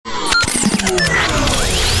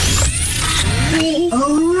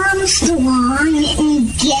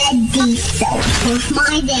Getty Soap with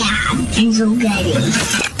my dad, Angel Getty.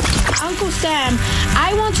 Uncle Sam,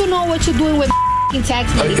 I want to know what you're doing with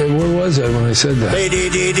tax money. Where was I when I said that? I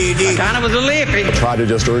kind of was a lippy. I try to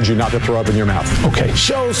just urge you not to throw up in your mouth. Okay.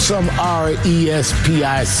 Show some RESPICT.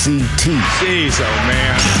 Jeez, oh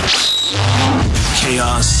man.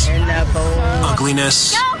 Chaos,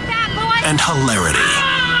 ugliness, and hilarity.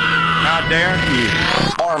 How dare you?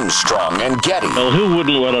 Armstrong and Getty. Well, who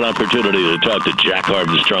wouldn't want an opportunity to talk to Jack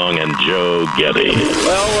Armstrong and Joe Getty?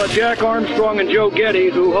 Well, Jack Armstrong and Joe Getty,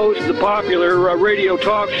 who host the popular radio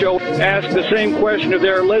talk show, asked the same question of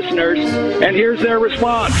their listeners, and here's their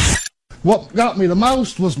response. What got me the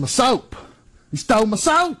most was my soap. He stole my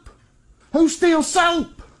soap. Who steals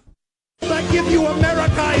soap? I give you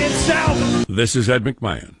America itself. This is Ed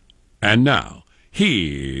McMahon. And now,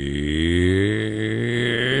 here's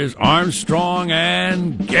Armstrong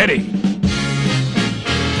and Getty.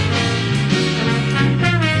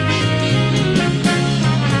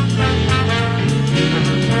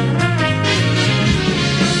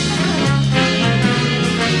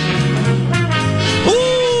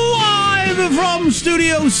 Live from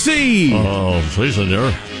Studio C. Oh, please,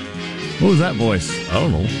 senor. What was that voice? I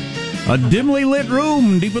don't know. A dimly lit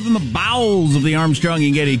room deep within the bowels of the Armstrong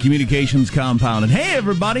and Getty Communications compound. And hey,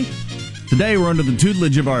 everybody, today we're under the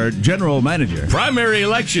tutelage of our general manager. Primary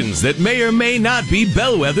elections that may or may not be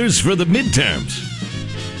bellwethers for the midterms.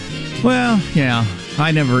 Well, yeah,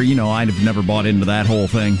 I've never bought into that whole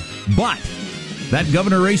thing. But that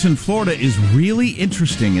governor race in Florida is really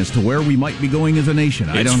interesting as to where we might be going as a nation.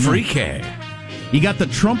 I don't know. It's freaky. You got the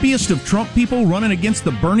Trumpiest of Trump people running against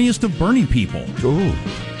the Berniest of Bernie people. Ooh.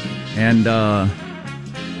 And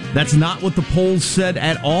that's not what the polls said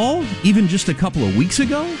at all, even just a couple of weeks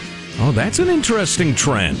ago. Oh, that's an interesting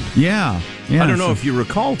trend. Yeah. I don't know if you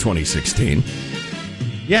recall 2016.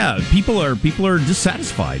 Yeah, people are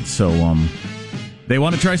dissatisfied, so they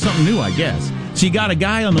want to try something new, I guess. So you got a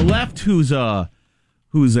guy on the left who's a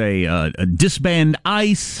disband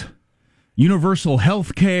ICE, universal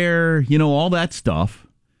health care, all that stuff.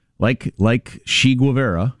 Like Che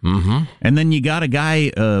Guevara. Mm-hmm. And then you got a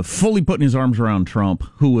guy fully putting his arms around Trump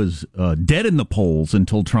who was dead in the polls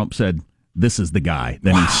until Trump said, this is the guy.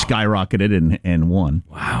 Then he skyrocketed and won.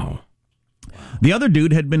 Wow. The other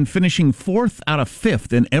dude had been finishing 4th out of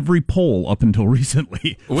 5th in every poll up until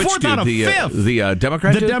recently. Which 4th out of 5th. The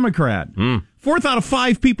Democrat? The Democrat. 4th out of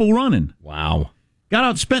 5 people running. Wow.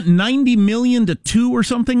 Got outspent $90 million to 2 or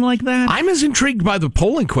something like that. I'm as intrigued by the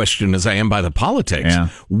polling question as I am by the politics. Yeah.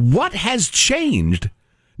 What has changed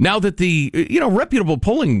now that the reputable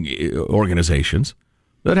polling organizations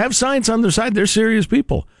that have science on their side, they're serious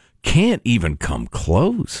people, can't even come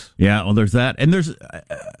close? Yeah, well, there's that. And there's,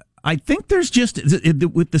 I think there's just,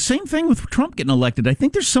 with the same thing with Trump getting elected, I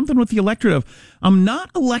think there's something with the electorate of, I'm not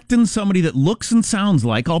electing somebody that looks and sounds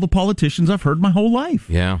like all the politicians I've heard my whole life.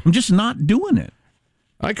 Yeah. I'm just not doing it.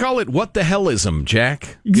 I call it what the hellism,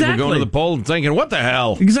 Jack. Exactly. People going to the poll and thinking, what the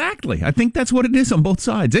hell? Exactly. I think that's what it is on both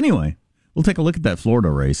sides. Anyway, we'll take a look at that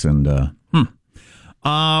Florida race and,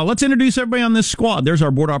 let's introduce everybody on this squad. There's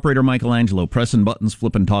our board operator, Michelangelo, pressing buttons,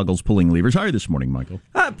 flipping toggles, pulling levers. How are you this morning, Michael?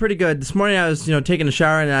 Pretty good. This morning I was, taking a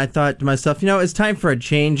shower and I thought to myself, it's time for a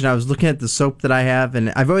change. And I was looking at the soap that I have,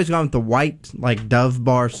 and I've always gone with the white, like Dove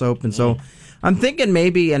bar soap, and so I'm thinking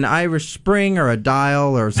maybe an Irish Spring or a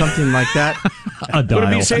Dial or something like that. A Dial. Would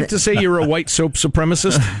it be safe to say you're a white soap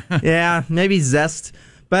supremacist? Yeah, maybe Zest.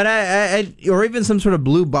 But I or even some sort of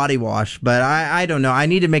blue body wash. But I don't know. I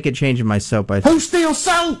need to make a change in my soap. Who steals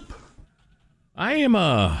soap? I am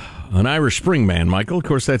an Irish Spring man, Michael. Of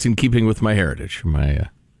course, that's in keeping with my heritage. My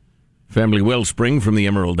family wellspring from the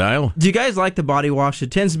Emerald Isle. Do you guys like the body wash?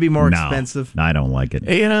 It tends to be more expensive. I don't like it.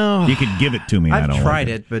 You could give it to me. I've I don't tried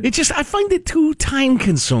like it, but I find it too time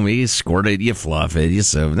consuming. You squirt it, you fluff it, you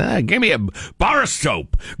soap. Give me a bar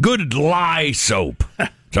soap, good lye soap.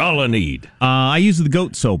 That's all I need. I use the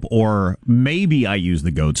goat soap, or maybe I use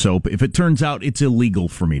the goat soap if it turns out it's illegal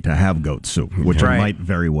for me to have goat soup, which Right. it might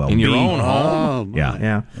very well In be. your own home?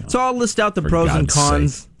 Yeah. So I'll list out the For pros and God's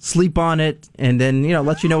cons, sake. sleep on it, and then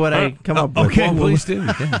let you know what I come up with. Okay, Well, well, please do.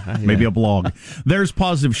 Yeah. maybe a blog. There's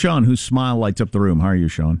Positive Sean, whose smile lights up the room. How are you,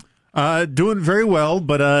 Sean? Doing very well,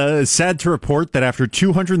 but sad to report that after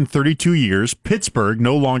 232 years, Pittsburgh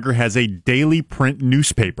no longer has a daily print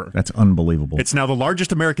newspaper. That's unbelievable. It's now the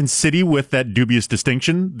largest American city with that dubious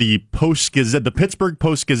distinction. The Post-Gazette, the Pittsburgh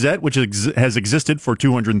Post-Gazette, which has existed for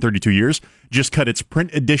 232 years, just cut its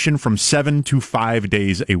print edition from 7 to 5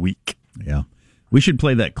 days a week. Yeah. We should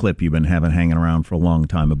play that clip you've been having hanging around for a long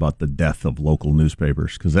time about the death of local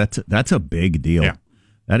newspapers, because that's a big deal. Yeah.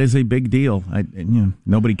 That is a big deal.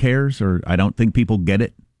 Nobody cares, or I don't think people get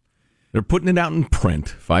it. They're putting it out in print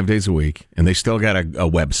 5 days a week, and they still got a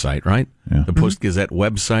website, right? Yeah. The Post-Gazette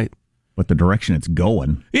website. But the direction it's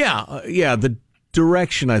going. Yeah, the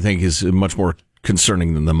direction, I think, is much more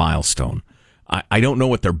concerning than the milestone. I don't know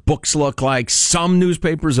what their books look like. Some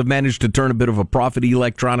newspapers have managed to turn a bit of a profit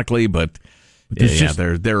electronically, but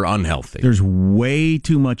they're unhealthy. There's way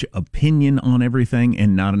too much opinion on everything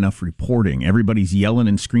and not enough reporting. Everybody's yelling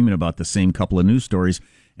and screaming about the same couple of news stories.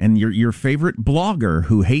 And your favorite blogger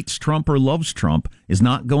who hates Trump or loves Trump is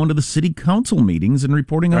not going to the city council meetings and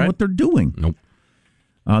reporting on what they're doing. Nope.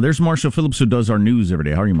 There's Marshall Phillips, who does our news every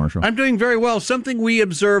day. How are you, Marshall? I'm doing very well. Something we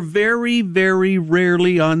observe very, very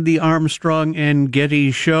rarely on the Armstrong and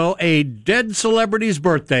Getty show. A dead celebrity's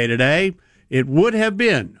birthday today. It would have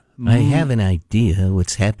been. I have an idea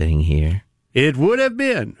what's happening here. It would have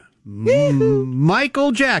been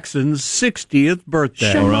Michael Jackson's 60th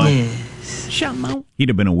birthday. He'd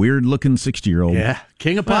have been a weird-looking 60-year-old. Yeah,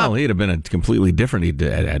 king of pop. Well, he'd have been a completely different. He'd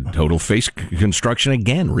had total face construction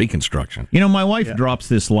again, reconstruction. You know, my wife drops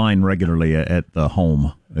this line regularly at the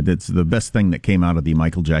home. It's the best thing that came out of the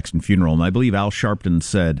Michael Jackson funeral, and I believe Al Sharpton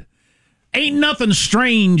said, "Ain't nothing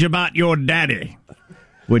strange about your daddy,"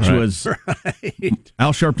 which was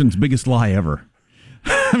Al Sharpton's biggest lie ever.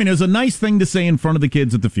 I mean, it was a nice thing to say in front of the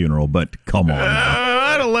kids at the funeral, but come on.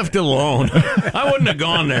 I'd have left it alone. I wouldn't have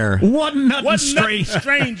gone there. Wasn't nothing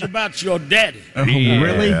strange about your daddy. Oh,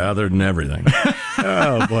 really? Yeah, other than everything.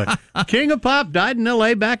 Oh, boy. King of Pop died in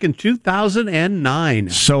L.A. back in 2009.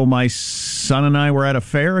 So my son and I were at a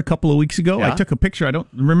fair a couple of weeks ago. Yeah. I took a picture. I don't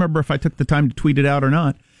remember if I took the time to tweet it out or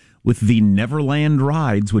not, with the Neverland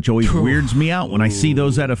rides, which always weirds me out when I see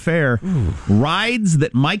those at a fair. Rides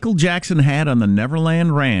that Michael Jackson had on the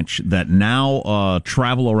Neverland Ranch that now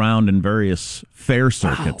travel around in various fair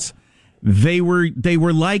circuits. Wow. They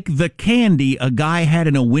were like the candy a guy had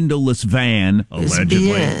in a windowless van, allegedly.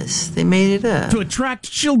 Yes, they made it up. To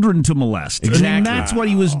attract children to molest. Exactly. And that's what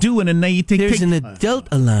he was doing. And There's an adult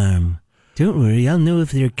alarm. Don't worry, I'll know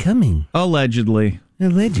if they're coming. Allegedly.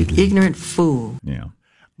 Ignorant fool. Yeah.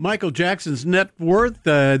 Michael Jackson's net worth,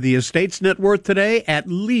 the estate's net worth today, at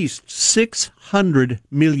least $600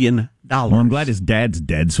 million. Well, I'm glad his dad's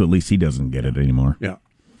dead, so at least he doesn't get it anymore. Yeah.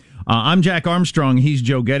 I'm Jack Armstrong. He's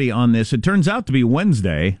Joe Getty on this. It turns out to be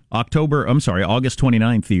Wednesday, August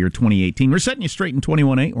 29th, the year 2018. We're setting you straight in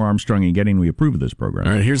 21.8. We're Armstrong and Getty, and we approve of this program.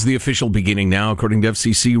 All right, here's the official beginning now. According to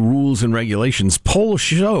FCC rules and regulations, poll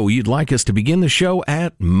show you'd like us to begin the show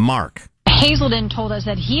at Mark. Hazelden told us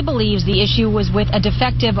that he believes the issue was with a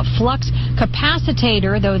defective Flux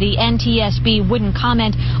capacitor, though the NTSB wouldn't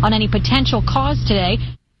comment on any potential cause today.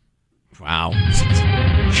 Wow.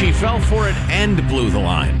 She fell for it and blew the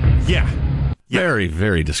line. Yeah. Very,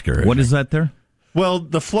 very discouraging. What is that there? Well,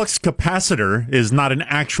 the flux capacitor is not an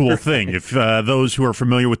actual thing. If those who are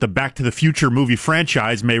familiar with the Back to the Future movie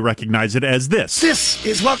franchise may recognize it as this. This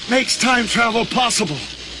is what makes time travel possible.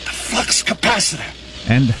 The flux capacitor.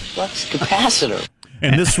 And Flux capacitor.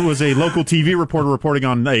 And this was a local TV reporter reporting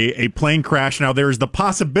on a plane crash. Now, there is the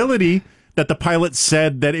possibility that the pilot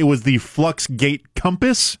said that it was the flux gate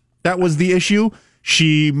compass that was the issue.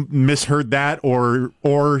 She misheard that, or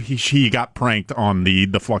he got pranked on the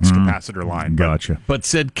flux capacitor line. Gotcha. But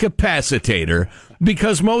said capacitator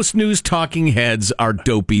because most news talking heads are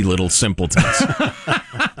dopey little simpletons.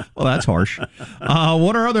 Well, that's harsh.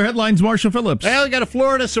 What are other headlines, Marshall Phillips? Well, we got a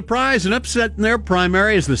Florida surprise and upset in their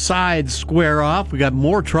primary as the sides square off. We got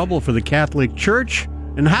more trouble for the Catholic Church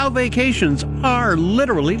and how vacations are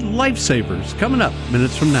literally lifesavers. Coming up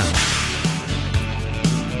minutes from now.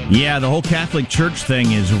 Yeah, the whole Catholic Church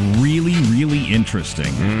thing is really, really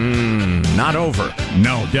interesting. Not over.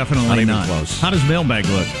 No, definitely Not even not. close. How does mailbag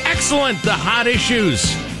look? Excellent. The hot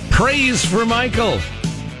issues. Praise for Michael.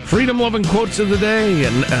 Freedom-loving quotes of the day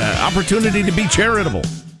and opportunity to be charitable.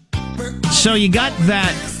 So you got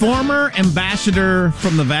that former ambassador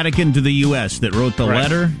from the Vatican to the U.S. that wrote the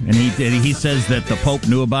letter, and he says that the Pope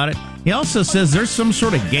knew about it. He also says there's some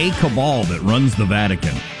sort of gay cabal that runs the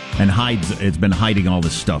Vatican and it's been hiding all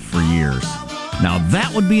this stuff for years. Now,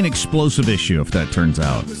 that would be an explosive issue if that turns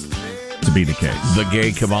out to be the case. The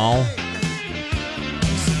gay cabal?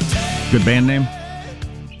 Good band name?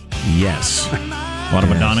 Yes. A lot of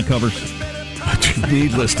Madonna covers?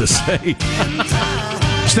 Needless to say.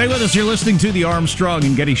 Stay with us. You're listening to the Armstrong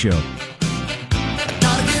and Getty Show.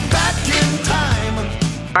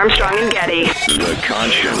 Armstrong and Getty. The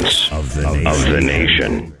conscience of the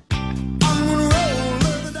nation.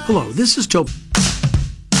 Hello, this is Joe.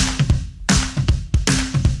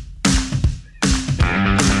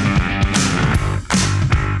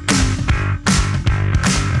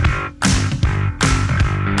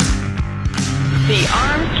 The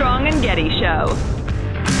Armstrong and Getty show.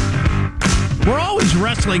 We're always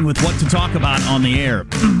wrestling with what to talk about on the air.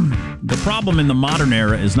 The problem in the modern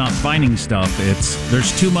era is not finding stuff.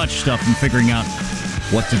 There's too much stuff and figuring out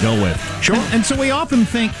what to go with. Sure. And so we often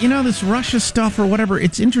think, this Russia stuff or whatever,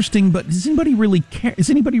 it's interesting, but does anybody really care? Is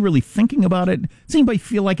anybody really thinking about it? Does anybody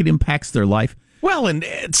feel like it impacts their life? Well, and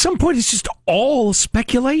at some point, it's just all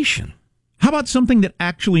speculation. How about something that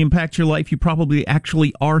actually impacts your life you probably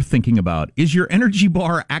actually are thinking about? Is your energy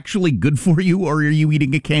bar actually good for you, or are you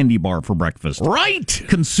eating a candy bar for breakfast? Right.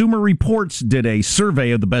 Consumer Reports did a survey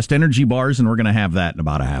of the best energy bars, and we're going to have that in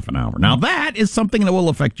about a half an hour. Now, that is something that will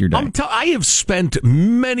affect your day. I have spent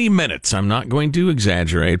many minutes, I'm not going to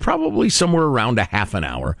exaggerate, probably somewhere around a half an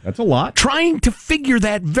hour. That's a lot. Trying to figure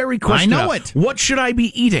that very question out. I know it. What should I be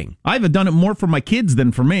eating? I've done it more for my kids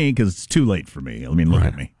than for me, because it's too late for me. I mean, look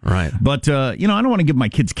at me. Right. But, I don't want to give my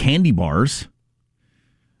kids candy bars.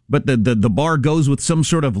 But the bar goes with some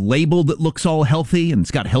sort of label that looks all healthy and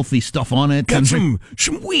it's got healthy stuff on it. Got some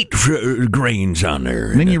wheat grains on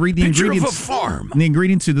there. And then you read the ingredients. Of a farm. And the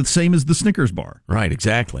ingredients are the same as the Snickers bar. Right,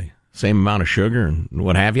 exactly. Same amount of sugar and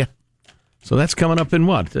what have you. So that's coming up in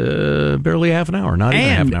what? Barely half an hour, not even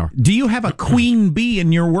half an hour. Do you have a queen bee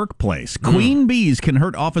in your workplace? Queen bees can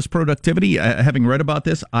hurt office productivity. Having read about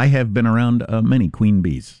this, I have been around many queen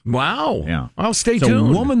bees. Wow. Yeah. I'll stay tuned.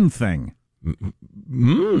 It's a woman thing.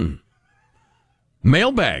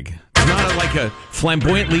 Mailbag. It's not like a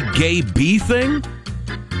flamboyantly gay bee thing.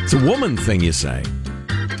 It's a woman thing, you say.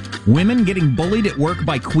 Women getting bullied at work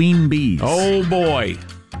by queen bees. Oh, boy.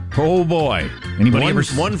 Oh, boy.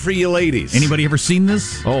 One for you ladies. Anybody ever seen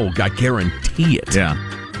this? Oh, I guarantee it. Yeah.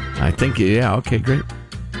 I think, yeah, okay, great.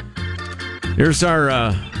 Here's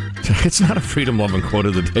our, it's not a freedom-loving quote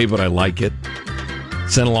of the day, but I like it.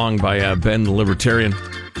 Sent along by Ben the Libertarian.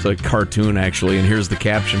 It's a cartoon, actually, and here's the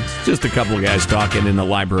caption. It's just a couple of guys talking in the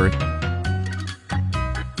library.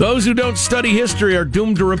 Those who don't study history are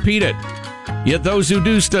doomed to repeat it. Yet those who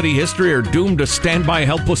do study history are doomed to stand by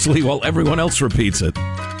helplessly while everyone else repeats it.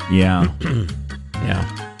 Yeah.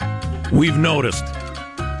 Yeah. We've noticed.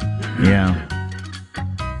 Yeah.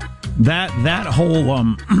 That whole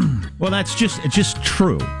well, it's just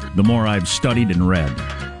true. The more I've studied and read,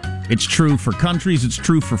 it's true for countries. It's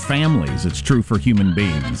true for families. It's true for human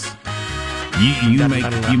beings.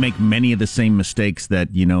 You make many of the same mistakes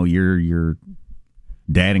that your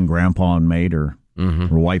dad and grandpa made, or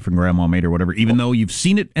wife and grandma made, or whatever. Even though you've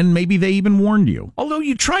seen it, and maybe they even warned you. Although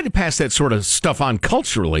you try to pass that sort of stuff on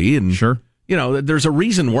culturally, and sure. There's a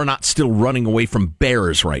reason we're not still running away from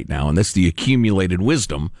bears right now, and that's the accumulated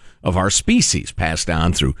wisdom of our species passed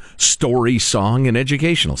on through story, song, and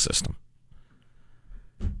educational system.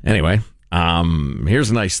 Anyway, here's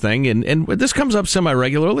a nice thing, and this comes up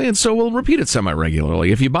semi-regularly, and so we'll repeat it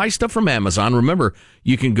semi-regularly. If you buy stuff from Amazon, remember,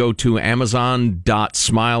 you can go to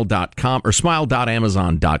amazon.smile.com or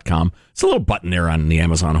smile.amazon.com. It's a little button there on the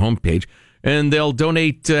Amazon homepage. And they'll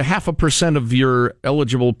donate 0.5% of your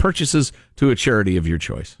eligible purchases to a charity of your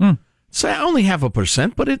choice. So only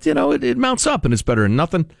 0.5%, but it mounts up, and it's better than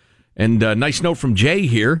nothing. And a nice note from Jay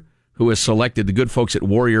here, who has selected the good folks at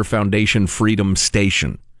Warrior Foundation Freedom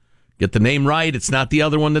Station. Get the name right. It's not the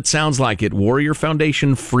other one that sounds like it. Warrior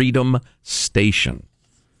Foundation Freedom Station.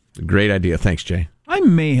 Great idea. Thanks, Jay. I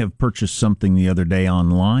may have purchased something the other day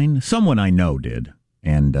online. Someone I know did.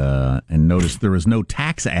 And noticed there was no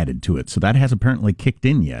tax added to it, so that has apparently kicked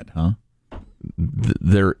in yet, huh?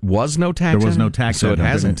 There was no tax. There was no tax, so it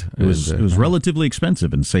hasn't. It was relatively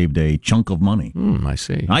expensive and saved a chunk of money. I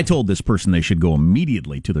see. I told this person they should go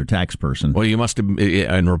immediately to their tax person. Well, you must have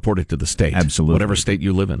and report it to the state. Absolutely, whatever state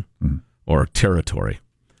you live in or territory.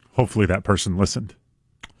 Hopefully, that person listened.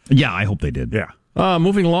 Yeah, I hope they did. Yeah.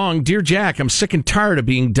 Moving along, Dear Jack, I'm sick and tired of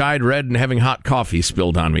being dyed red and having hot coffee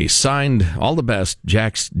spilled on me. Signed, all the best,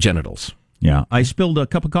 Jack's genitals. Yeah, I spilled a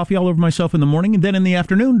cup of coffee all over myself in the morning, and then in the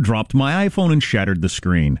afternoon, dropped my iPhone and shattered the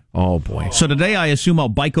screen. Oh, boy. So today, I assume I'll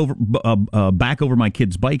back over my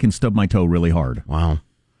kid's bike and stub my toe really hard. Wow.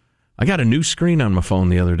 I got a new screen on my phone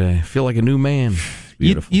the other day. I feel like a new man.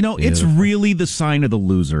 Beautiful. Beautiful. It's really the sign of the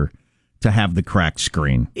loser to have the cracked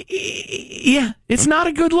screen. Yeah, it's not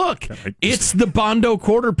a good look. It's the Bondo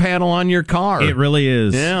quarter panel on your car. It really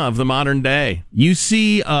is. Yeah, of the modern day. You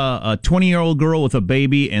see a 20-year-old girl with a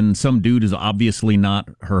baby, and some dude is obviously not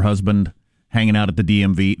her husband hanging out at the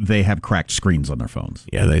DMV. They have cracked screens on their phones.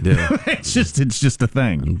 Yeah, they do. It's just a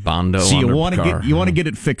thing. And Bondo so on you their want to get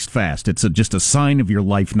it fixed fast. It's just a sign of your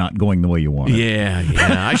life not going the way you want it.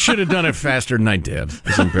 Yeah. I should have done it faster than I did.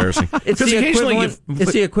 It's embarrassing. It's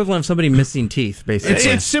the equivalent of somebody missing teeth,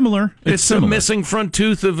 basically. It's similar. It's the missing front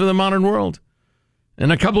tooth of the modern world.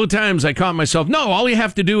 And a couple of times I caught myself, no, all you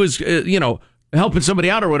have to do is, helping somebody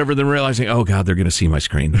out or whatever, then realizing, oh, God, they're going to see my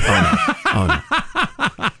screen. Oh,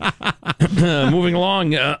 no. Moving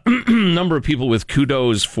along, number of people with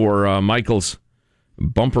kudos for Michael's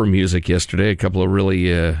bumper music yesterday. A couple of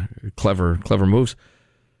really clever moves.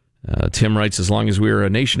 Tim writes, as long as we are a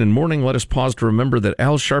nation in mourning, let us pause to remember that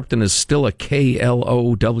Al Sharpton is still a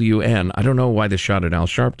K-L-O-W-N. I don't know why they shot at Al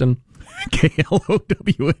Sharpton.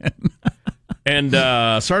 K-L-O-W-N. And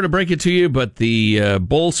sorry to break it to you, but the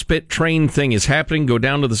bull spit train thing is happening. Go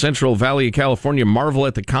down to the Central Valley of California, marvel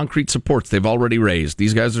at the concrete supports they've already raised.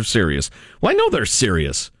 These guys are serious. Well, I know they're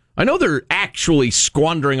serious. I know they're actually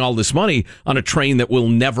squandering all this money on a train that will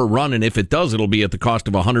never run, and if it does, it'll be at the cost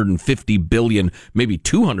of $150 billion, maybe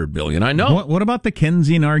 $200 billion. I know. What about the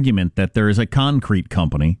Keynesian argument that there is a concrete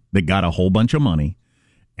company that got a whole bunch of money,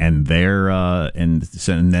 and their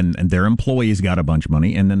employees got a bunch of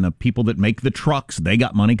money, and then the people that make the trucks, they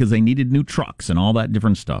got money because they needed new trucks and all that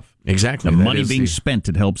different stuff. Exactly. The money being spent,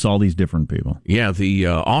 it helps all these different people. Yeah, the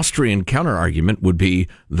Austrian counter-argument would be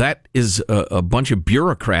that is a bunch of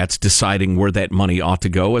bureaucrats deciding where that money ought to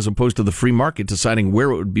go, as opposed to the free market deciding where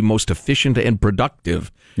it would be most efficient and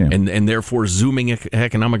productive, and therefore zooming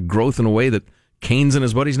economic growth in a way that Keynes and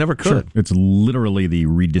his buddies never could. Sure. It's literally the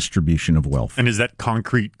redistribution of wealth. And is that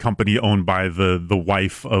concrete company owned by the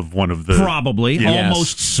wife of one of the... Probably. Yes.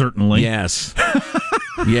 Almost certainly. Yes.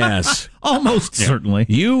 Yes. Almost certainly.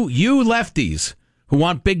 You lefties who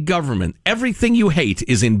want big government, everything you hate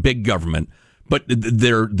is in big government. But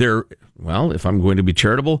well, if I'm going to be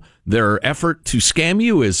charitable, their effort to scam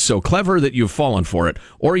you is so clever that you've fallen for it.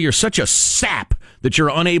 Or you're such a sap that you're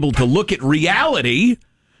unable to look at reality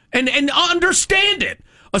and understand it.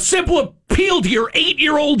 A simple appeal to your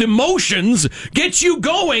 8-year-old emotions gets you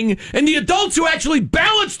going, and the adults who actually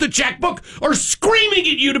balance the checkbook are screaming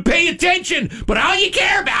at you to pay attention. But all you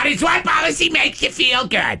care about is what policy makes you feel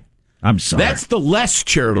good. I'm sorry. That's the less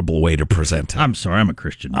charitable way to present it. I'm sorry. I'm a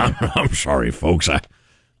Christian. I'm sorry, folks.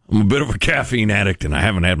 I'm a bit of a caffeine addict, and I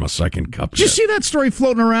haven't had my second cup yet. Did you see that story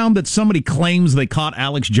floating around that somebody claims they caught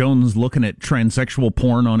Alex Jones looking at transsexual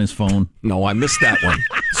porn on his phone? No, I missed that one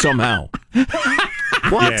somehow.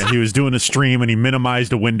 What? Yeah, he was doing a stream and he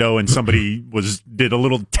minimized a window, and somebody did a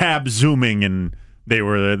little tab zooming, and they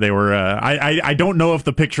were. I don't know if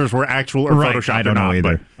the pictures were actual or Photoshopped. I don't know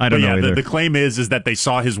either. I don't know either. The claim is that they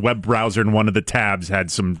saw his web browser and one of the tabs had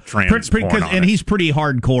some trans porn on and it. He's pretty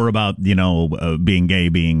hardcore about being gay,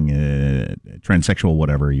 being transsexual,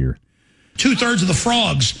 whatever. You're 2/3 of the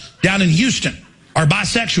frogs down in Houston are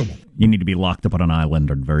bisexual. You need to be locked up on an island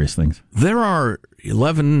or various things. There are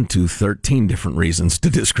 11 to 13 different reasons to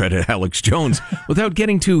discredit Alex Jones without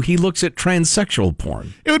getting to he looks at transsexual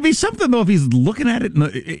porn. It would be something, though, if he's looking at it,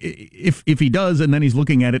 if he does, and then he's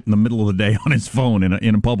looking at it in the middle of the day on his phone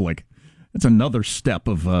in a public. That's another step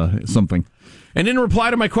of something. And in reply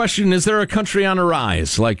to my question, is there a country on a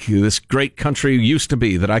rise, like this great country used to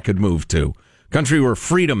be that I could move to? Country where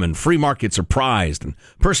freedom and free markets are prized and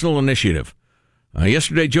personal initiative.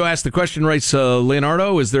 Yesterday, Joe asked the question, writes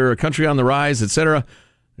Leonardo, is there a country on the rise, etc.?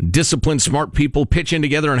 Disciplined, smart people pitch in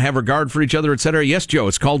together and have regard for each other, etc. Yes, Joe,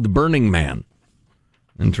 it's called the Burning Man.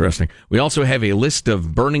 Interesting. We also have a list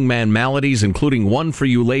of Burning Man maladies, including one for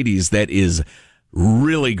you ladies that is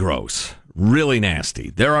really gross, really nasty.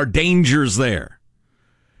 There are dangers there.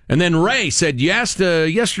 And then Ray said, you asked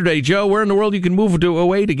yesterday, Joe, where in the world you can move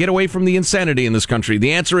away to get away from the insanity in this country.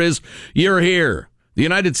 The answer is, you're here. The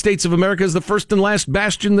United States of America is the first and last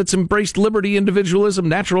bastion that's embraced liberty, individualism,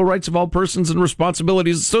 natural rights of all persons, and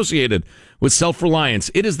responsibilities associated with self-reliance.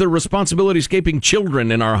 It is the responsibility-escaping children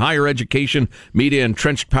in our higher education, media,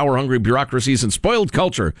 entrenched power-hungry bureaucracies, and spoiled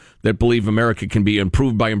culture that believe America can be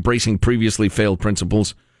improved by embracing previously failed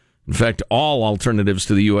principles. In fact, all alternatives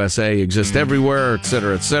to the USA exist everywhere,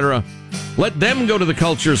 etc., etc. Let them go to the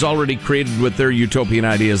cultures already created with their utopian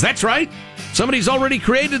ideas. That's right. Somebody's already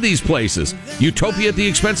created these places. Utopia at the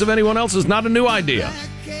expense of anyone else is not a new idea.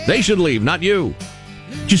 They should leave, not you.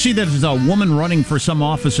 Did you see that there's a woman running for some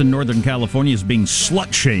office in Northern California is being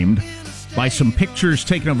slut-shamed by some pictures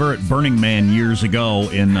taken of her at Burning Man years ago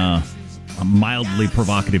in a mildly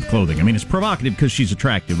provocative clothing? I mean, it's provocative because she's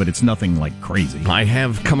attractive, but it's nothing like crazy. I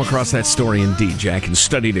have come across that story indeed, Jack, and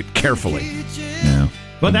studied it carefully. Yeah.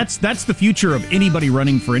 Well, that's the future of anybody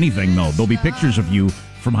running for anything, though. There'll be pictures of you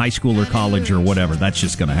from high school or college or whatever. That's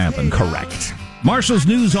just going to happen. Correct. Marshall's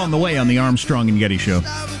News on the way on the Armstrong and Getty Show.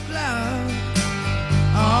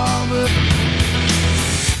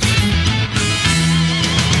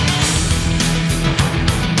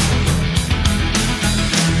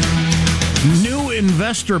 New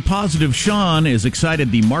investor positive Sean is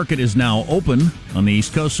excited the market is now open on the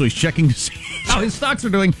East Coast, so he's checking to see how his stocks are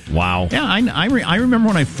doing. Wow. Yeah, I remember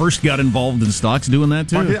when I first got involved in stocks doing that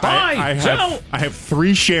too. I have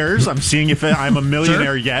 3 shares. I'm seeing if I'm a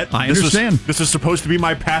millionaire yet. I understand. This is supposed to be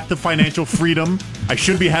my path to financial freedom. I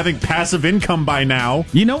should be having passive income by now.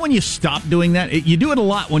 You know when you stop doing that? You do it a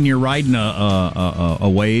lot when you're riding a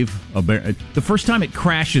wave. The first time it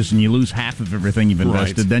crashes and you lose half of everything you've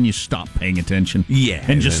invested, then you stop paying attention. Yeah.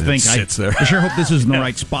 And just think, I sure hope this is in the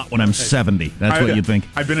right spot when I'm 70. That's what you think.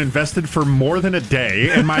 I've been invested for more than a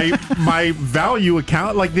day, and my value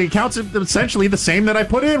account, like the account's essentially the same that I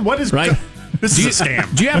put in. What is... Right. This is a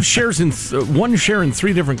scam. Do you have shares in one share in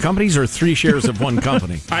 3 different companies or 3 shares of one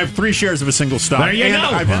company? I have 3 shares of a single stock. There you go.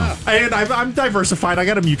 I'm diversified. I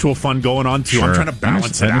got a mutual fund going on too. Sure. I'm trying to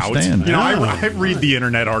balance it out. You know, I read the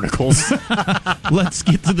internet articles. Let's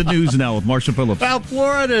get to the news now with Marshall Phillips. Well,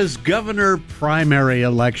 Florida's governor primary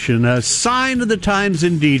election, a sign of the times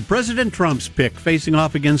indeed. President Trump's pick facing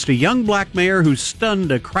off against a young black mayor who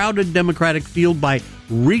stunned a crowded Democratic field by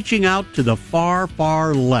reaching out to the far,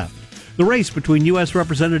 far left. The race between U.S.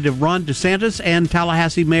 Representative Ron DeSantis and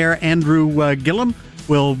Tallahassee Mayor Andrew Gillum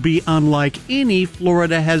will be unlike any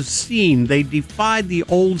Florida has seen. They defied the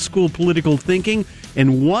old school political thinking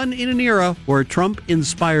and won in an era where Trump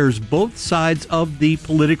inspires both sides of the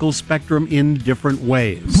political spectrum in different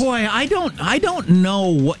ways. Boy, I don't know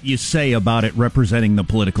what you say about it representing the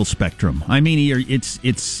political spectrum. I mean,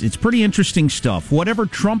 it's pretty interesting stuff. Whatever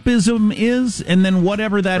Trumpism is, and then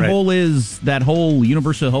whatever that whole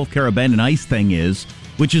universal health care abandoned ICE thing is,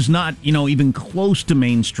 which is not, even close to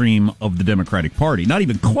mainstream of the Democratic Party. Not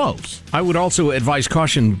even close. I would also advise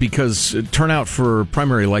caution because turnout for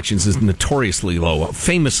primary elections is notoriously low,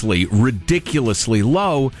 famously, ridiculously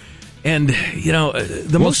low. And,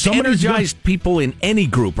 the most energized people in any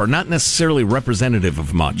group are not necessarily representative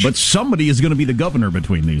of much. But somebody is going to be the governor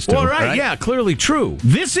between these two. Well, right? Yeah, clearly true.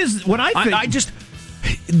 This is what I think.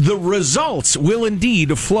 The results will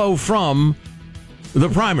indeed flow from the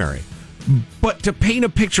primary. But to paint a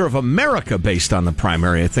picture of America based on the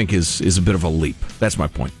primary, I think is a bit of a leap. That's my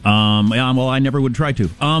point. Well, I never would try to,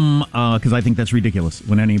 because I think that's ridiculous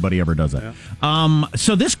when anybody ever does that. Yeah.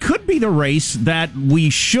 So this could be the race that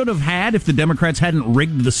we should have had if the Democrats hadn't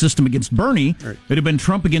rigged the system against Bernie. Right. It'd have been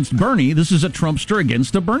Trump against Bernie. This is a Trumpster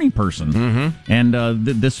against a Bernie person, and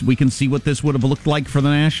this we can see what this would have looked like for the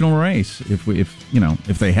national race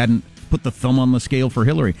if they hadn't put the thumb on the scale for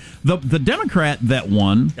Hillary. The Democrat that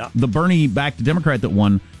won, the Bernie-backed Democrat that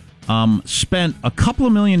won, spent a couple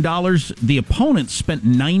of $1 million. The opponent spent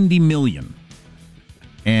 $90 million.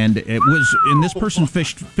 And this person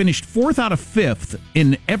finished 4th out of 5th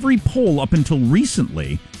in every poll up until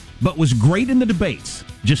recently, but was great in the debates.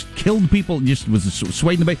 Just killed people, just was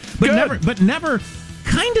swayed in the debate. But never,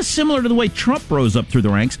 kind of similar to the way Trump rose up through the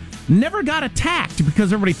ranks, never got attacked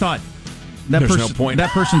because everybody thought, There's no point.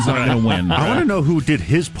 That person's not going to win. I want to know who did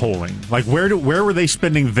his polling. Like, where were they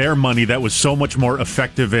spending their money that was so much more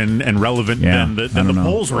effective and relevant than the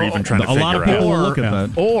polls were even trying to figure out? A lot of people look at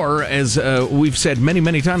that. Or, as we've said many,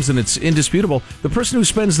 many times, and it's indisputable, the person who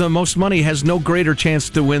spends the most money has no greater chance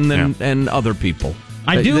to win than other people.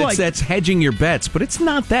 That's hedging your bets, but it's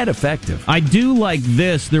not that effective. I do like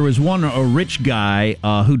this. There was a rich guy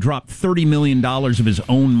who dropped $30 million of his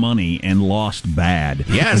own money and lost bad.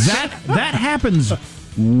 Yes. That happens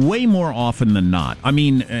way more often than not. I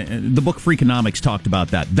mean, the book Freakonomics talked about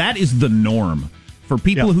that. That is the norm. For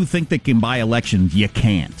people who think they can buy elections, you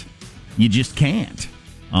can't. You just can't.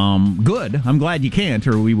 Good. I'm glad you can't,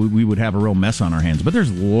 or we would have a real mess on our hands. But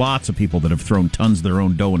there's lots of people that have thrown tons of their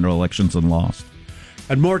own dough into elections and lost.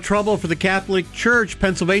 And more trouble for the Catholic Church.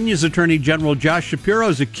 Pennsylvania's Attorney General Josh Shapiro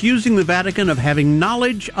is accusing the Vatican of having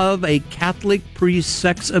knowledge of a Catholic priest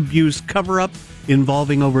sex abuse cover-up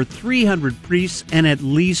involving over 300 priests and at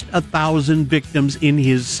least 1,000 victims in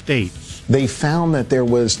his state. They found that there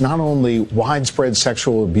was not only widespread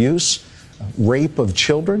sexual abuse, rape of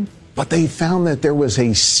children, but they found that there was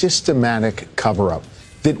a systematic cover-up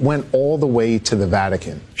that went all the way to the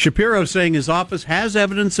Vatican. Shapiro saying his office has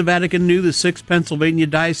evidence the Vatican knew the 6 Pennsylvania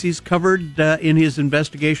dioceses covered in his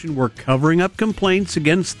investigation were covering up complaints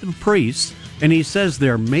against the priests, and he says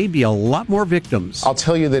there may be a lot more victims. I'll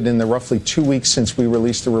tell you that in the roughly 2 weeks since we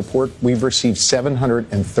released the report, we've received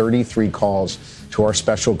 733 calls to our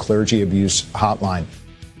special clergy abuse hotline.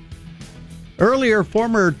 Earlier,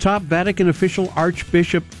 former top Vatican official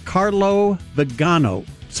Archbishop Carlo Vigano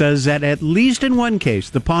says that at least in one case,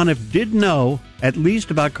 the pontiff did know at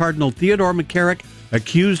least about Cardinal Theodore McCarrick,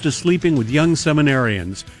 accused of sleeping with young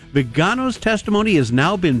seminarians. Vigano's testimony has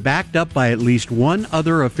now been backed up by at least one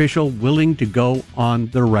other official willing to go on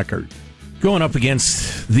the record. Going up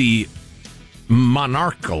against the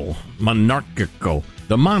monarchical,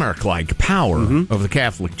 the monarch-like power of the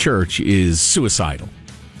Catholic Church is suicidal.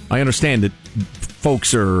 I understand that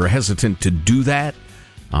folks are hesitant to do that,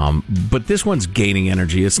 but this one's gaining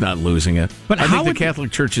energy. It's not losing it. But I think the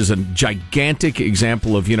Catholic Church is a gigantic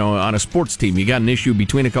example of, on a sports team, you got an issue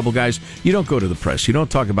between a couple guys, you don't go to the press. You don't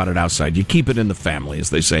talk about it outside. You keep it in the family, as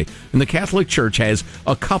they say. And the Catholic Church has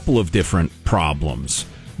a couple of different problems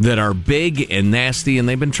that are big and nasty, and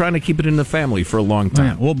they've been trying to keep it in the family for a long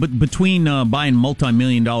time. Yeah, well, but between buying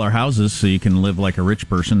multi-million-dollar houses so you can live like a rich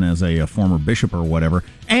person as a former bishop or whatever,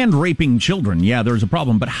 and raping children, there's a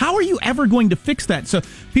problem. But how are you ever going to fix that? So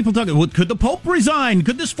people talk, well, could the Pope resign?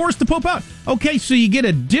 Could this force the Pope out? Okay, so you get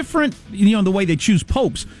a different, the way they choose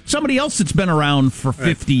popes. Somebody else that's been around for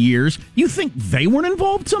 50 years, you think they weren't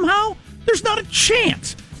involved somehow? There's not a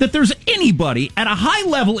chance that there's anybody at a high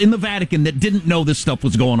level in the Vatican that didn't know this stuff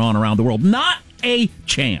was going on around the world. Not a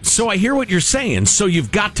chance. So I hear what you're saying. So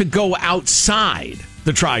you've got to go outside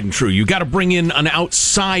the tried and true. You've got to bring in an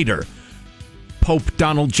outsider. Pope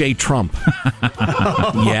Donald J. Trump.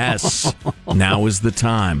 Yes. Now is the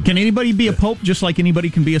time. Can anybody be a pope just like anybody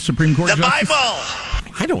can be a Supreme Court justice? The Bible!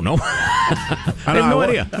 I don't know. I have no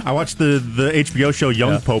idea. I watched the HBO show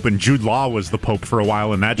Young Pope, and Jude Law was the Pope for a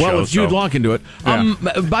while in that show. Well, if Jude Law can do it. Yeah.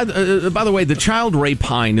 By the way, the child rape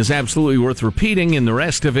hine is absolutely worth repeating, and the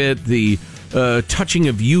rest of it, the touching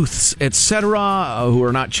of youths, etc., who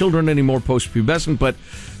are not children anymore, post-pubescent, but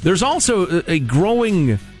there's also a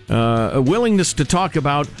growing a willingness to talk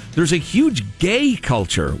about, there's a huge gay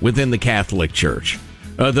culture within the Catholic Church.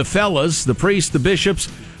 The fellas, the priests, the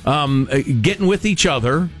bishops, getting with each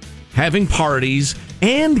other, having parties,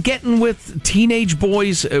 and getting with teenage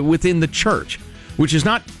boys within the church, which is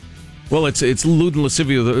not, well, it's lewd and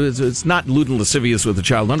lascivious. It's not lewd and lascivious with a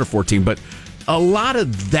child under 14, but a lot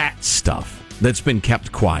of that stuff that's been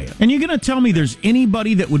kept quiet. And you're going to tell me there's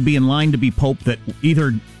anybody that would be in line to be pope that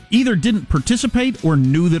either didn't participate or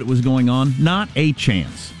knew that it was going on? Not a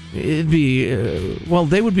chance. It'd be,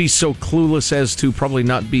 they would be so clueless as to probably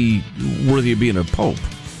not be worthy of being a pope.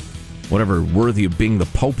 Whatever worthy of being the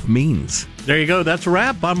Pope means. There you go. That's a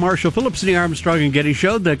wrap. I'm Marshall Phillips in the Armstrong and Getty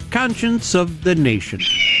Show, the conscience of the nation.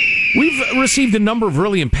 We've received a number of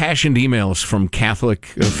really impassioned emails from Catholic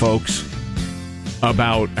folks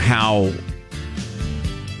about how,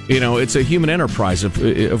 it's a human enterprise.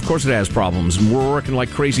 Of course it has problems, and we're working like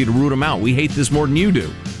crazy to root them out. We hate this more than you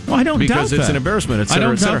do. Well, I don't doubt that. Because it's an embarrassment, et cetera, I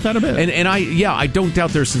don't doubt that a bit. And I don't doubt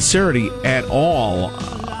their sincerity at all.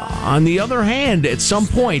 On the other hand, at some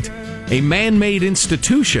point, a man-made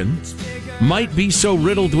institution might be so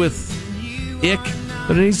riddled with ick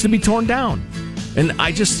that it needs to be torn down. And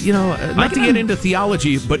I just, not to get into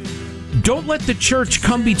theology, but don't let the church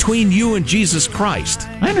come between you and Jesus Christ.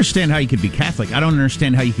 I understand how you could be Catholic. I don't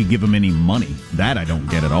understand how you could give them any money. That I don't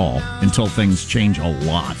get at all until things change a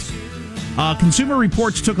lot. Consumer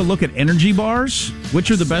Reports took a look at energy bars.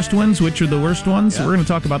 Which are the best ones? Which are the worst ones? Yeah. We're going to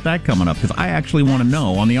talk about that coming up because I actually want to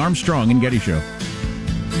know on the Armstrong and Getty Show.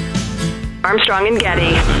 Armstrong and Getty.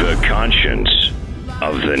 The conscience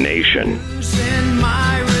of the nation.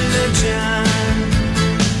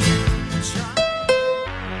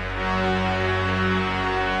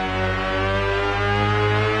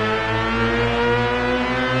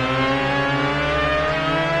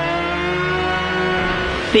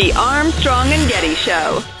 The Armstrong and Getty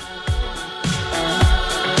Show.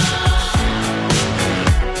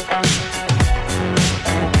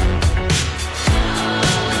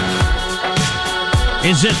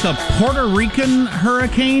 Is it the Puerto Rican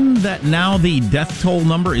hurricane that now the death toll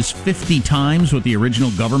number is 50 times what the original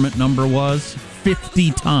government number was? 50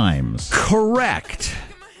 times. Correct.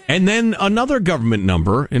 And then another government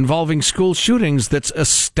number involving school shootings that's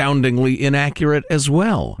astoundingly inaccurate as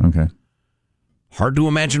well. Okay. Hard to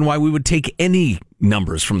imagine why we would take any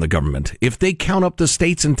numbers from the government. If they count up the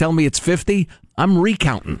states and tell me it's 50, I'm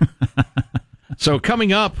recounting. So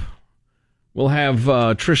coming up, we'll have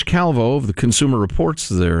Trish Calvo of the Consumer Reports,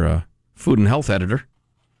 their food and health editor,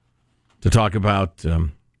 to talk about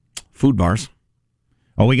food bars.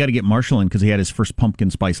 Oh, we got to get Marshall in because he had his first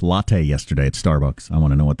pumpkin spice latte yesterday at Starbucks. I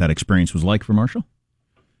want to know what that experience was like for Marshall.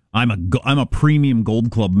 I'm a premium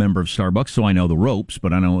Gold Club member of Starbucks, so I know the ropes,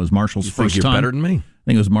 but I know it was Marshall's first you're time. Better than me. I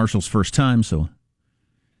think it was Marshall's first time, so...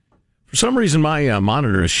 For some reason, my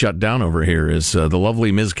monitor is shut down over here. Is the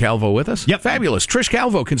lovely Ms. Calvo with us? Yep. Fabulous. Trish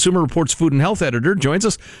Calvo, Consumer Reports food and health editor, joins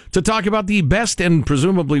us to talk about the best and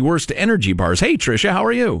presumably worst energy bars. Hey, Tricia, how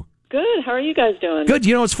are you? Good. How are you guys doing? Good.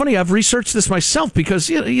 It's funny. I've researched this myself because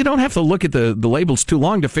you don't have to look at the labels too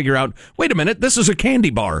long to figure out, wait a minute, this is a candy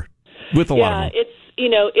bar with a lot of them.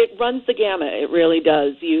 it runs the gamut. It really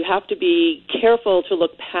does. You have to be careful to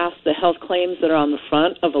look past the health claims that are on the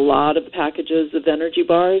front of a lot of the packages of energy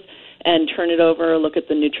bars and turn it over, look at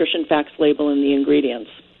the nutrition facts label and the ingredients.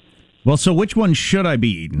 Well, so which one should I be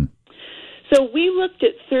eating? So we looked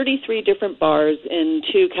at 33 different bars in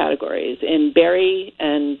two categories, in berry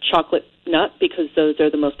and chocolate nut, because those are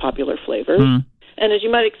the most popular flavors. Mm. And as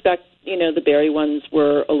you might expect, the berry ones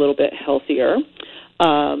were a little bit healthier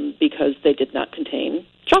because they did not contain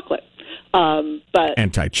chocolate. But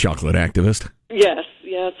anti-chocolate activist. Yes.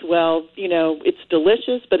 Well, it's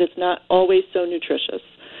delicious, but it's not always so nutritious.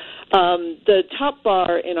 The top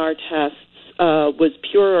bar in our tests was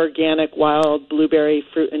pure organic wild blueberry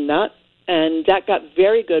fruit and nut. And that got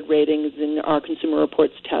very good ratings in our Consumer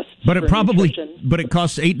Reports tests. But it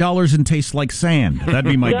costs $8 and tastes like sand. That'd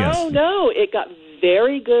be my guess. No, it got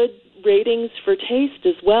very good ratings for taste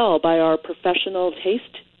as well by our professional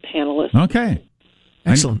taste panelists. Okay.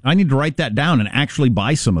 Excellent. I need to write that down and actually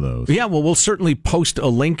buy some of those. Yeah, well, we'll certainly post a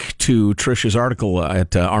link to Trisha's article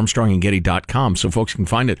at armstrongandgetty.com so folks can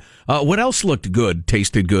find it. What else looked good,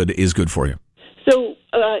 tasted good, is good for you? So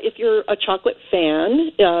if you're a chocolate fan,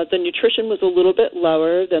 the nutrition was a little bit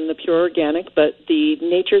lower than the pure organic, but the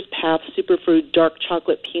Nature's Path Superfood Dark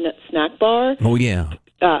Chocolate Peanut Snack Bar. Oh, yeah.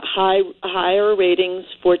 Higher ratings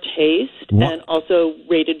for taste and also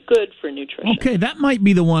rated good for nutrition. Okay, that might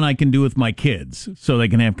be the one I can do with my kids, so they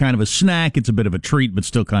can have kind of a snack. It's a bit of a treat, but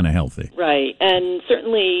still kind of healthy. Right, and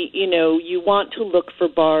certainly, you want to look for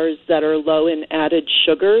bars that are low in added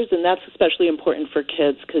sugars, and that's especially important for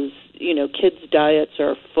kids because, kids' diets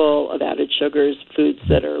are full of added sugars. Foods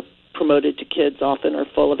that are promoted to kids often are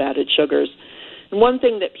full of added sugars. And one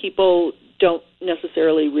thing that people don't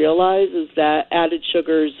necessarily realize is that added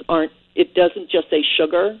sugars it doesn't just say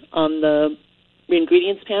sugar on the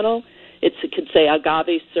ingredients panel. It could say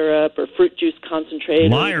agave syrup or fruit juice concentrate.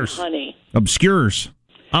 Liars. Or honey. Obscurers.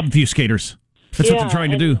 Obfuscators. That's what they're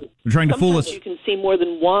trying to do. They're trying to fool us. You can see more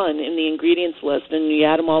than one in the ingredients list, and you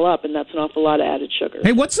add them all up, and that's an awful lot of added sugar.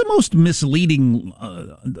 Hey, what's the most misleading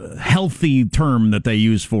healthy term that they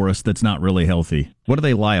use for us that's not really healthy? What do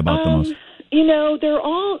they lie about the most?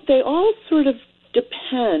 They all sort of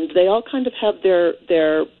depend. They all kind of have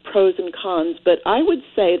their pros and cons, but I would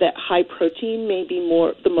say that high protein may be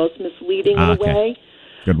the most misleading in a way.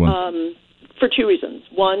 Good one. For two reasons.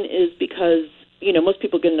 One is because most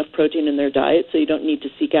people get enough protein in their diet, so you don't need to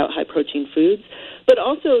seek out high-protein foods. But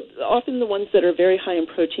also, often the ones that are very high in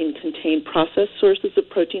protein contain processed sources of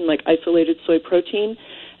protein, like isolated soy protein.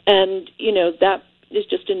 And, that is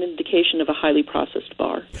just an indication of a highly processed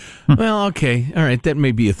bar. Well, okay. All right. That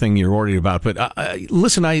may be a thing you're worried about. But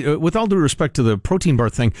listen, with all due respect to the protein bar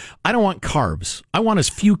thing, I don't want carbs. I want as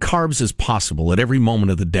few carbs as possible at every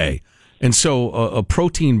moment of the day. And so a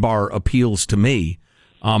protein bar appeals to me.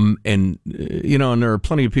 And there are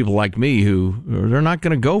plenty of people like me who they're not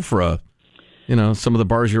going to go for some of the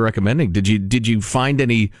bars you're recommending. Did you find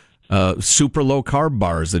any super low carb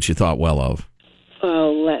bars that you thought well of?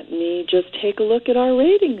 Let me just take a look at our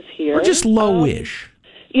ratings here. Or just lowish.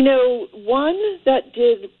 One that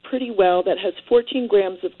did pretty well that has 14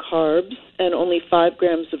 grams of carbs and only 5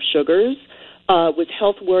 grams of sugars was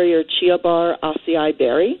Health Warrior Chia Bar Acai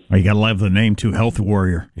Berry. Oh, you got to love the name, too, Health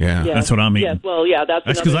Warrior. Yeah. Yes. That's what I'm eating. Yes, well, yeah, that's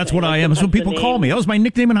because that's what I am. That's what people call me. That was my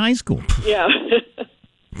nickname in high school. Yeah.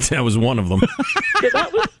 That was one of them. So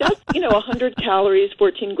that's 100 calories,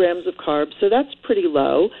 14 grams of carbs. So that's pretty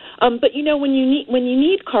low. But when you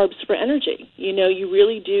need carbs for energy, you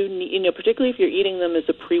really do need, particularly if you're eating them as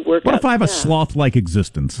a pre-workout. What if I have a sloth-like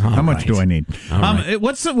existence? How much do I need?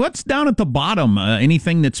 What's down at the bottom?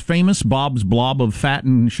 Anything that's famous? Bob's Blob of fat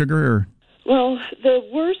and sugar? Or? Well, the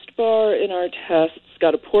worst bar in our tests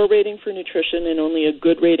got a poor rating for nutrition and only a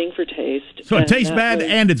good rating for taste. So it tastes bad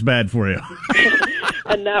and it's bad for you.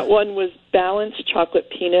 And that one was Balanced Chocolate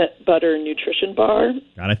Peanut Butter Nutrition Bar.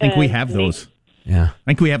 God, I think we have those. Yeah. I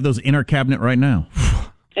think we have those in our cabinet right now.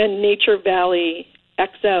 And Nature Valley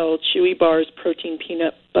XL Chewy Bars Protein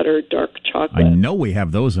Peanut Butter Dark Chocolate. I know we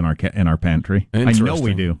have those in our pantry. I know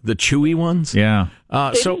we do. The chewy ones? Yeah.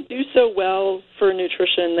 They didn't do so well for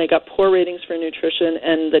nutrition. They got poor ratings for nutrition,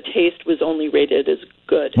 and the taste was only rated as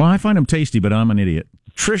good. Well, I find them tasty, but I'm an idiot.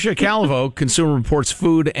 Tricia Calvo, Consumer Reports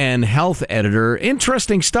food and health editor.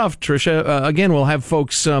 Interesting stuff, Tricia. Again, we'll have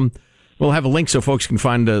folks. We'll have a link so folks can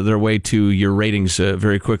find their way to your ratings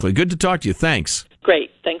very quickly. Good to talk to you. Thanks.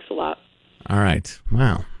 Great. Thanks a lot. All right.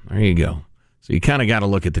 Wow. There you go. So you kind of got to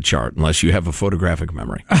look at the chart unless you have a photographic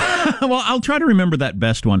memory. Well, I'll try to remember that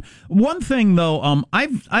best one. One thing, though,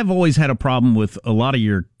 I've always had a problem with a lot of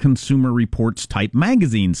your Consumer Reports type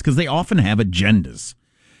magazines because they often have agendas.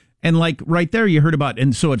 And like right there, you heard about,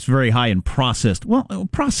 and so it's very high in processed. Well,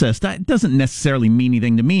 processed, that doesn't necessarily mean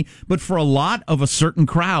anything to me, but for a lot of a certain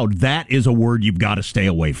crowd, that is a word you've got to stay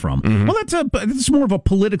away from. Mm-hmm. Well, it's more of a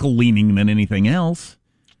political leaning than anything else.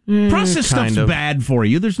 Processed stuff's bad for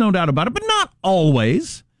you, there's no doubt about it, but not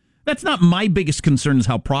always. That's not my biggest concern is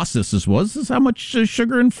how processed this was. This is how much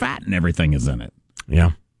sugar and fat and everything is in it.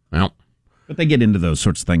 Yeah, well. But they get into those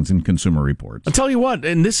sorts of things in Consumer Reports. I'll tell you what,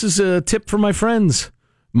 and this is a tip for my friends.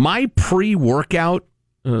 My pre-workout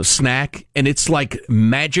snack, and it's like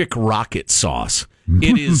magic rocket sauce.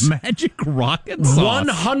 It is magic rocket sauce.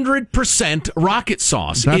 100% rocket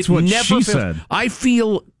sauce. That's what she said. I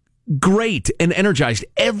feel great and energized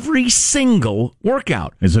every single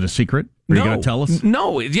workout. Is it a secret? Are you going to tell us?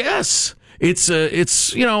 No. Yes, it's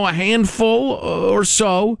a handful or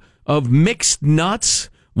so of mixed nuts.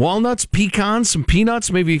 Walnuts, pecans, some peanuts,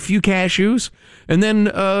 maybe a few cashews, and then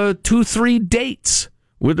 2-3 dates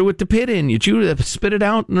with the pit in. You chew it, spit it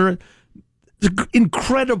out, and it's an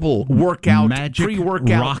incredible workout, magic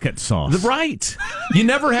pre-workout rocket sauce. Right. You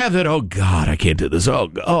never have that, oh, God, I can't do this.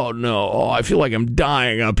 Oh no, I feel like I'm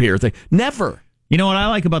dying up here. Never. You know what I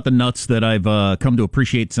like about the nuts that I've come to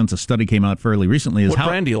appreciate since a study came out fairly recently is what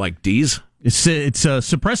brand do you like, D's? It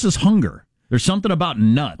suppresses hunger. There's something about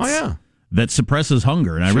nuts. Oh, yeah. That suppresses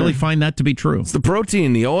hunger, and I really find that to be true. It's the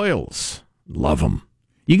protein, the oils. Love them.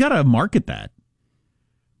 You got to market that.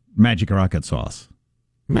 Magic rocket sauce.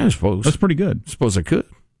 I suppose. That's pretty good. Suppose I could.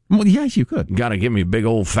 Well, yes, you could. Got to give me a big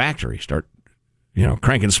old factory. Start,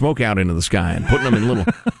 cranking smoke out into the sky and putting them in little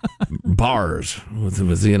bars with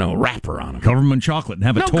wrapper on them. Cover them in chocolate and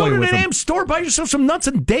have a toy with them. Go to the damn store, buy yourself some nuts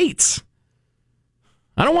and dates.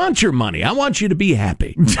 I don't want your money. I want you to be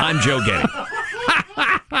happy. I'm Joe Getty.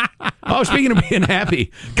 Oh, speaking of being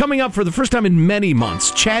happy, coming up for the first time in many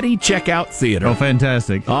months, Chatty Checkout Theater. Oh,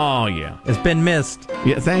 fantastic. Oh, yeah. It's been missed.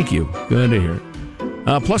 Yeah, thank you. Good to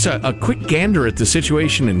hear. Plus, a quick gander at the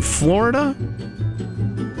situation in Florida.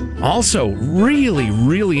 Also, really,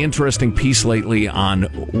 really interesting piece lately on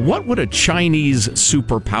what would a Chinese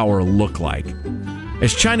superpower look like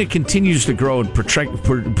as China continues to grow and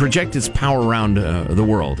project its power around the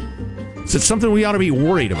world. Is it something we ought to be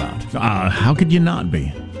worried about? How could you not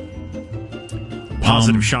be?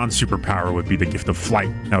 Positive Sean's superpower would be the gift of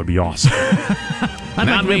flight. That would be awesome.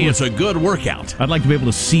 Not me. It's a good workout. I'd like to be able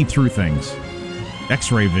to see through things.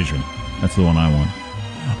 X-ray vision. That's the one I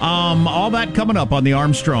want. All that coming up on the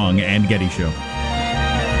Armstrong and Getty Show.